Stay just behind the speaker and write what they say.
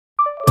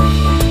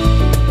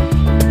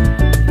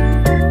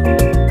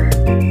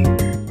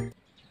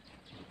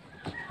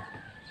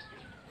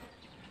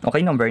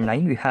Okay, number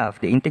 9, we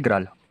have the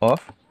integral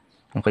of,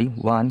 okay,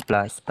 1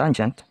 plus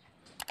tangent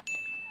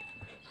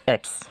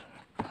x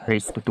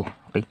raised to 2,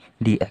 okay,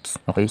 dx.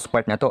 Okay, sa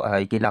part na to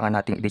ay kailangan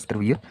natin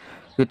i-distribute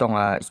itong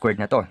squared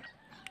na to.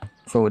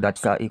 So,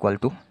 that's equal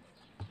to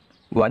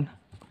 1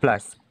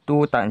 plus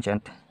 2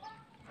 tangent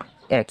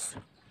x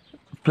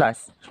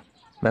plus,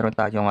 meron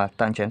tayong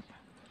tangent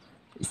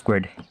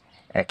squared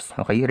x.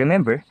 Okay,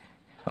 remember,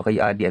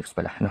 okay, dx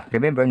pala. No?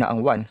 Remember na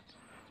ang 1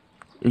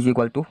 is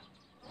equal to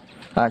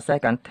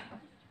secant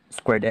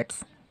squared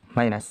x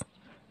minus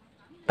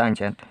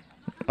tangent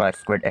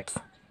squared x.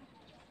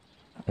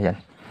 Ayan.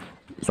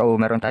 So,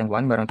 meron tayong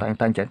 1, meron tayong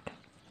tangent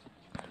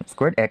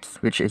squared x,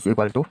 which is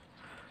equal to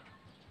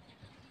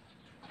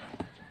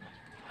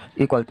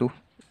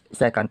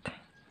secant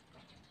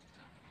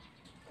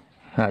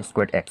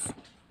squared x.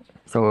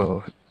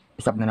 So,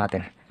 isab na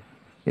natin.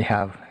 We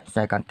have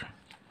secant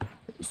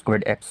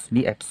squared x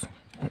dx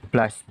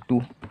plus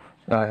 2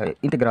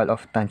 integral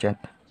of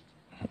tangent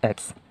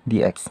x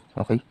dx.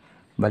 Okay?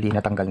 Bali,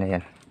 natanggal na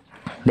yan.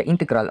 The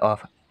integral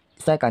of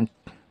secant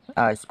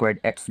squared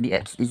x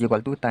dx is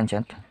equal to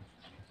tangent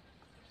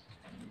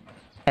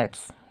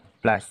x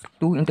plus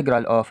 2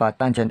 integral of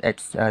tangent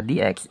x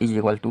dx is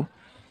equal to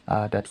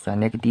that's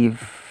negative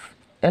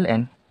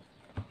ln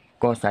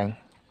cosine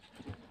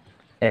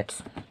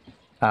x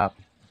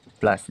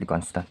plus the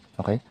constant.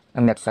 Okay?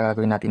 Ang next na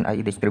gagawin natin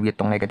ay i-distribute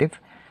tong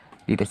negative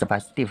dito sa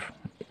positive.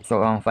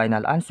 So, ang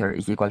final answer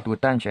is equal to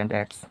tangent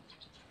x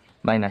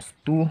minus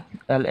 2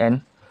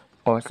 ln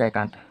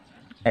cosecant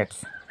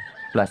x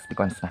plus the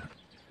constant.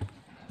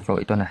 So,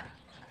 ito na.